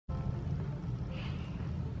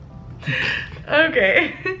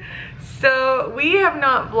Okay, so we have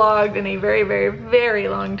not vlogged in a very, very, very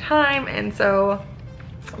long time, and so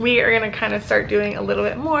we are gonna kind of start doing a little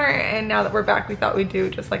bit more, and now that we're back, we thought we'd do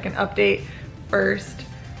just like an update first.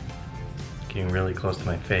 Getting really close to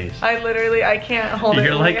my face. I can't hold it.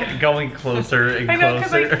 You're like going closer and closer. I know,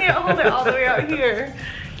 because I can't hold it all the way out here.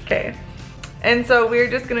 Okay, and so we're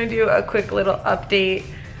just gonna do a quick little update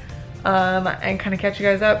and kind of catch you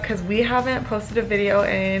guys up, because we haven't posted a video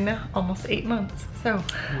in almost 8 months. So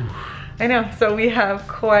I know, so we have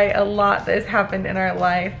quite a lot that has happened in our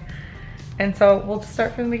life. And so we'll just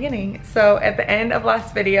start from the beginning. So at the end of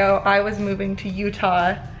last video, I was moving to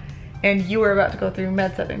Utah and you were about to go through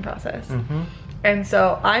med subbing process. And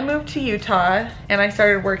so I moved to Utah and I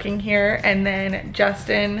started working here, and then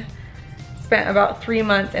Justin spent about 3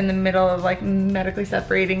 months in the middle of like medically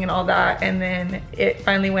separating and all that, and then it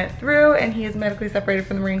finally went through and he is medically separated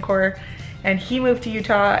from the Marine Corps, and he moved to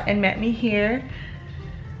Utah and met me here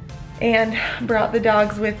and brought the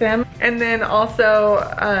dogs with him. And then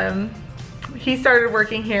also he started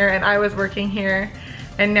working here and I was working here,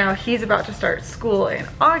 and now he's about to start school in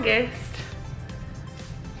August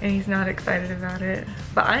and he's not excited about it,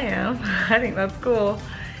 but I am. I think that's cool.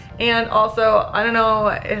 And also, I don't know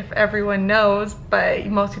if everyone knows, but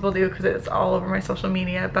most people do because it's all over my social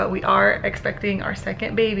media, but we are expecting our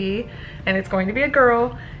second baby, and it's going to be a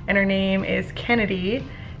girl, and her name is Kennedy,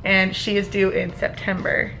 and she is due in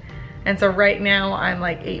September. And so right now I'm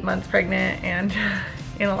like 8 months pregnant and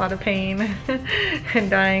in a lot of pain and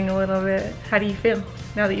dying a little bit. How do you feel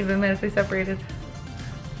now that you've been medically separated?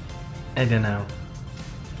 I don't know.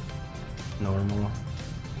 Normal.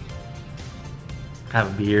 Have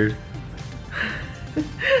a beard.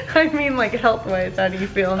 I mean like health-wise, how do you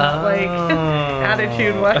feel? Not like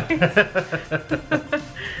attitude-wise.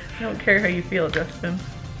 I don't care how you feel, Justin.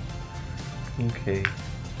 Okay.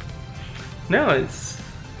 No,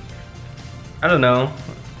 I don't know.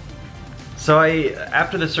 So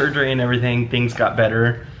after the surgery and everything, things got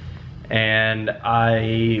better, and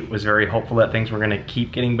I was very hopeful that things were gonna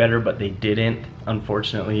keep getting better, but they didn't.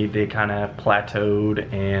 Unfortunately, they kind of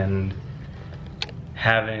plateaued and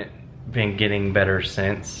haven't been getting better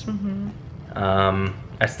since.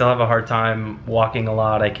 I still have a hard time walking a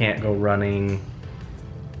lot. I can't go running.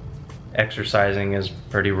 Exercising is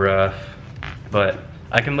pretty rough, but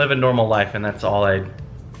I can live a normal life, and that's all I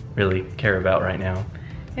really care about right now.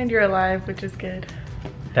 And you're alive, which is good.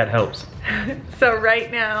 That helps. So right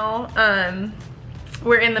now,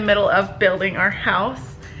 we're in the middle of building our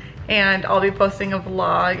house, and I'll be posting a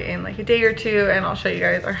vlog in like a day or two, and I'll show you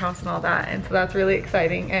guys our house and all that. And so that's really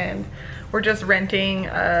exciting. And we're just renting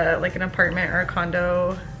like an apartment or a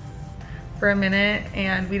condo for a minute,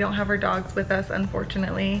 and we don't have our dogs with us,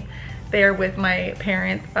 unfortunately. They are with my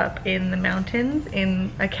parents up in the mountains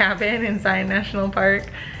in a cabin in Zion National Park.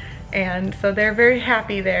 And so they're very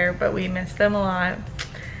happy there, but we miss them a lot.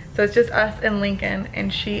 So it's just us and Lincoln,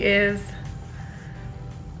 and she is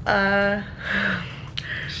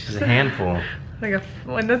she's a handful. Like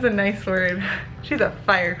that's a nice word. She's a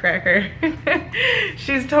firecracker.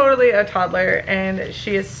 She's totally a toddler, and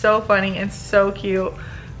she is so funny and so cute,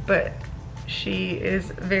 but she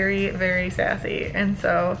is very, very sassy. And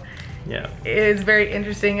so yeah, it is very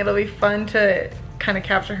interesting. It'll be fun to kind of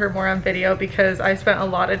capture her more on video, because I spent a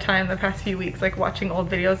lot of time the past few weeks like watching old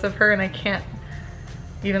videos of her, and I can't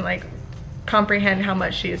even like comprehend how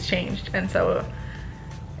much she has changed. And so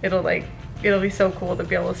it'll be so cool to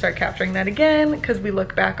be able to start capturing that again, because we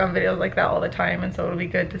look back on videos like that all the time, and so it'll be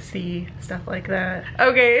good to see stuff like that.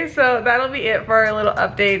 Okay, so that'll be it for our little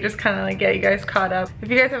update, just kind of like get you guys caught up.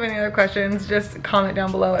 If you guys have any other questions, just comment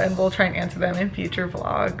down below and we'll try and answer them in future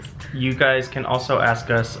vlogs. You guys can also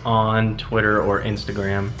ask us on Twitter or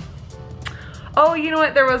Instagram. Oh, you know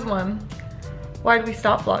what, there was one. Why did we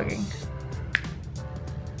stop vlogging?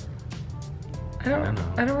 I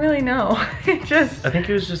don't really know. I think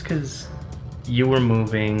it was just because you were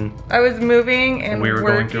moving. I was moving and we were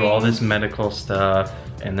going through all this medical stuff,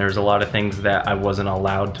 and there's a lot of things that I wasn't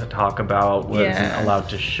allowed to talk about, wasn't allowed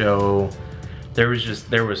to show. There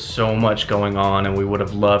was so much going on, and we would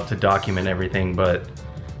have loved to document everything, but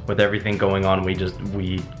with everything going on, we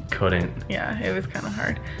couldn't. Yeah, it was kind of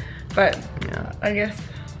hard. But yeah, I guess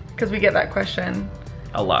because we get that question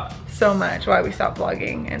a lot, so much, why we stopped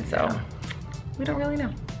vlogging, and so we don't really know.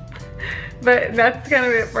 But that's kind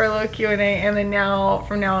of it for a little Q&A, and then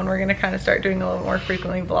from now on we're gonna kind of start doing a little more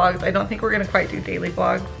frequently vlogs. I don't think we're gonna quite do daily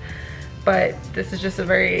vlogs, but this is just a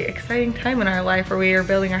very exciting time in our life where we are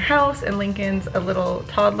building our house, and Lincoln's a little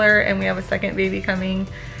toddler, and we have a second baby coming,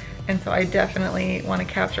 and so I definitely want to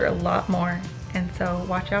capture a lot more, and so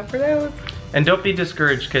watch out for those. And don't be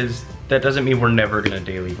discouraged, because that doesn't mean we're never gonna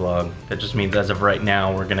daily vlog. That just means as of right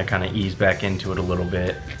now, we're gonna kind of ease back into it a little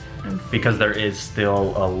bit because there is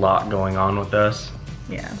still a lot going on with us.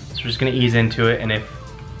 Yeah. So we're just gonna ease into it, and if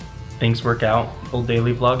things work out, we'll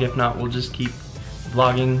daily vlog. If not, we'll just keep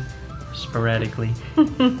vlogging sporadically.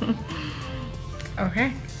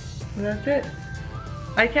 Okay, that's it.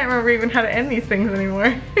 I can't remember even how to end these things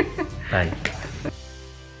anymore. Bye.